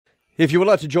If you would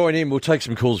like to join in, we'll take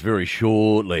some calls very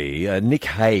shortly. Nick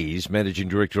Hayes, Managing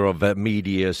Director of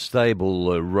Media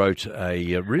Stable, wrote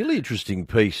a really interesting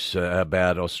piece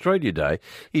about Australia Day.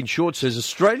 In short, says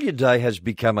Australia Day has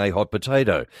become a hot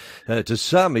potato. To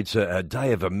some, it's a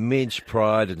day of immense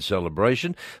pride and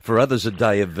celebration. For others, a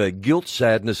day of guilt,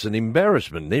 sadness and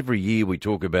embarrassment. And every year we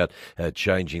talk about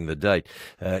changing the date.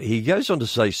 He goes on to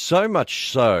say, so much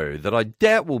so that I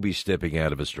doubt we'll be stepping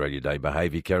out of Australia Day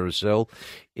behaviour carousel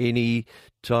any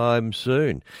time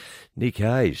soon. Nick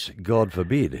Hayes, God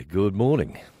forbid. Good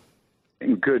morning.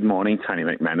 Good morning, Tony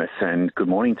McManus, and good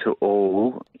morning to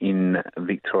all in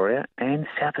Victoria and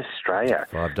South Australia.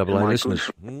 5AA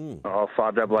listeners.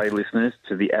 5AA listeners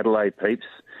to the Adelaide peeps.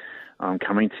 I'm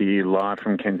coming to you live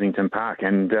from Kensington Park,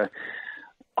 and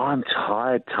I'm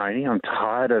tired, Tony. I'm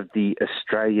tired of the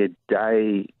Australia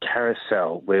Day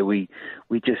carousel where we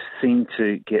just seem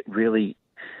to get really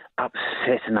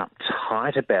upset and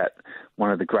uptight about one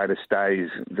of the greatest days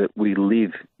that we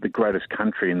live, the greatest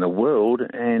country in the world,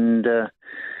 and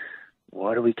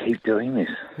why do we keep doing this?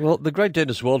 Well, the great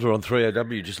Dennis Walter on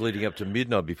 3AW, just leading up to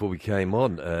midnight before we came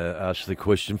on, asked the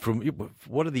question from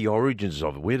what are the origins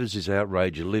of it? Where does this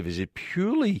outrage live? Is it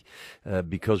purely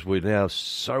because we're now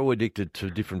so addicted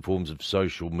to different forms of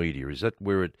social media? Is that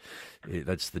where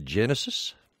that's the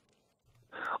genesis?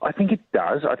 I think it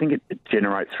does. I think it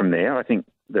generates from there. I think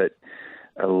that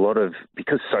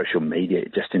because social media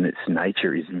just in its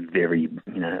nature is very,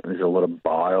 there's a lot of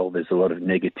bile, there's a lot of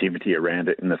negativity around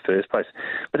it in the first place.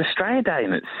 But Australia Day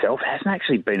in itself hasn't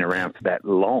actually been around for that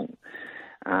long.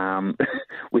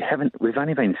 We've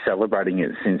only been celebrating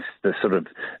it since the sort of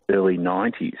early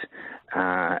 90s.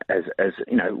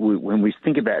 When we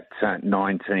think about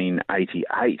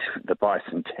 1988, the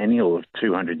bicentennial of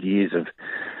 200 years of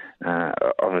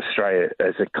Australia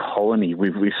as a colony,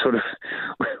 we've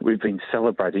been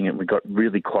celebrating it. And we got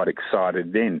really quite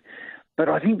excited then, but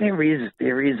I think there is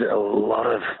a lot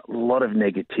of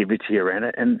negativity around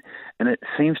it, and it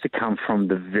seems to come from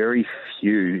the very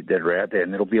few that are out there.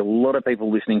 And there'll be a lot of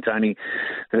people listening, Tony,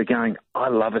 that are going, "I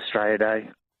love Australia Day.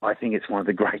 I think it's one of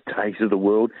the great days of the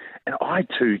world." And I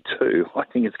too. I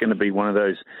think it's going to be one of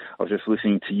those. I was just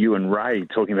listening to you and Ray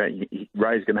talking about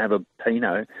Ray's going to have a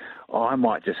Pinot. I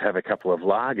might just have a couple of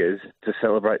lagers to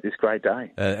celebrate this great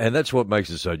day. And that's what makes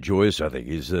it so joyous, I think,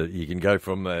 is that you can go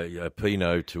from a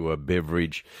Pinot to a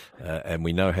beverage, and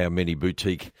we know how many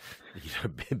boutique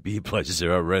beer places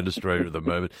there are around Australia at the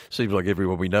moment. Seems like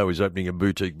everyone we know is opening a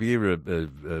boutique beer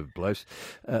place.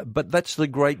 But that's the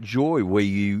great joy where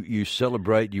you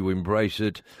celebrate, you embrace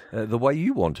it the way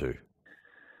you want to.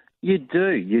 You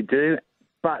do.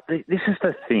 But this is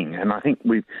the thing, and I think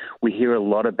we hear a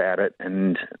lot about it,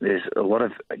 and there's a lot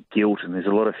of guilt and there's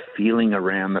a lot of feeling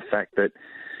around the fact that,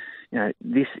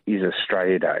 this is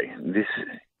Australia Day. This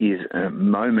is a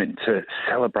moment to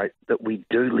celebrate that we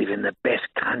do live in the best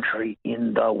country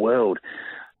in the world.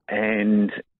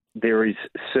 And there is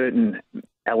certain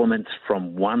elements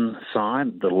from one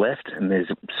side, the left, and there's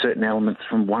certain elements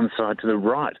from one side to the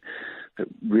right that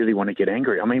really want to get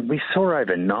angry. I mean, we saw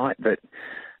overnight that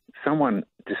someone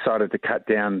decided to cut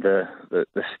down the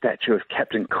statue of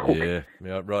Captain Cook. Yeah,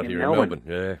 right here in Melbourne.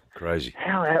 Yeah, crazy.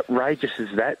 How outrageous is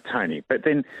that, Tony? But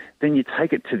then you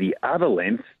take it to the other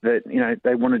length that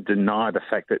they want to deny the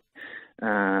fact that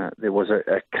there was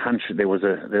a country, there was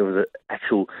a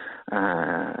actual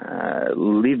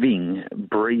living,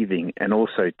 breathing, and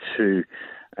also to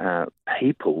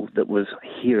people that was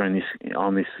here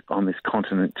on this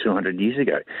continent 200 years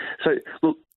ago. So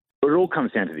look. It all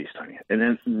comes down to this, Tony, and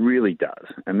it really does.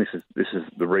 And this is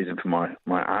the reason for my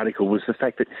article, was the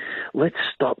fact that let's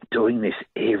stop doing this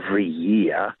every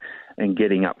year and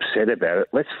getting upset about it.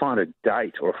 Let's find a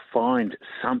date or find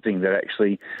something that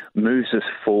actually moves us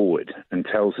forward and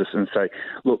tells us and say,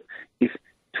 look, if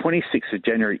 26th of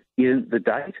January isn't the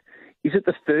date, is it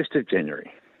the 1st of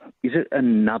January? Is it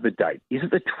another date? Is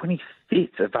it the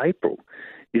 25th of April?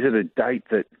 Is it a date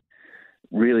that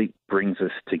really brings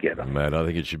us together? Man, I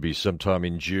think it should be sometime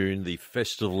in June. The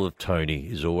Festival of Tony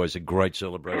is always a great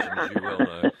celebration, as you well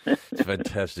know. It's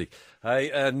fantastic. Hey,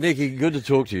 Nicky, good to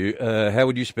talk to you. How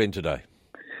would you spend today?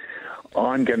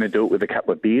 I'm going to do it with a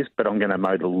couple of beers, but I'm going to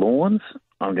mow the lawns.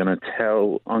 My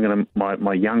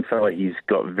young fella, he's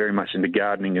got very much into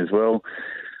gardening as well.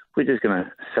 We're just going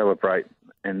to celebrate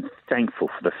and thankful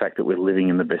for the fact that we're living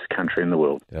in the best country in the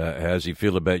world. How does he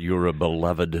feel about your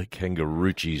beloved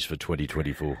Kangarooci's for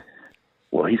 2024?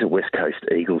 Well, he's a West Coast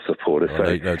Eagles supporter.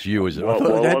 So that's you, is it?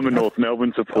 Well, I'm a North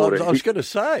Melbourne supporter. I was going to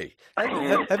say,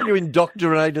 haven't you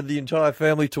indoctrinated the entire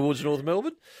family towards North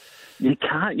Melbourne? You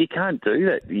can't do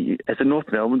that. As a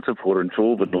North Melbourne supporter, and to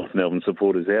all the North Melbourne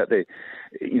supporters out there,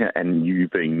 and you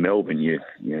being Melbourne, you've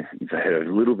had a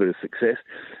little bit of success.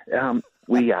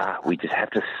 We just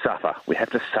have to suffer. We have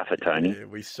to suffer, Tony. Yeah,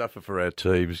 we suffer for our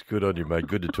teams. Good on you, mate.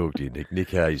 Good to talk to you, Nick. Nick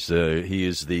Hayes, he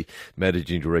is the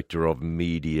Managing Director of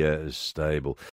Media Stable.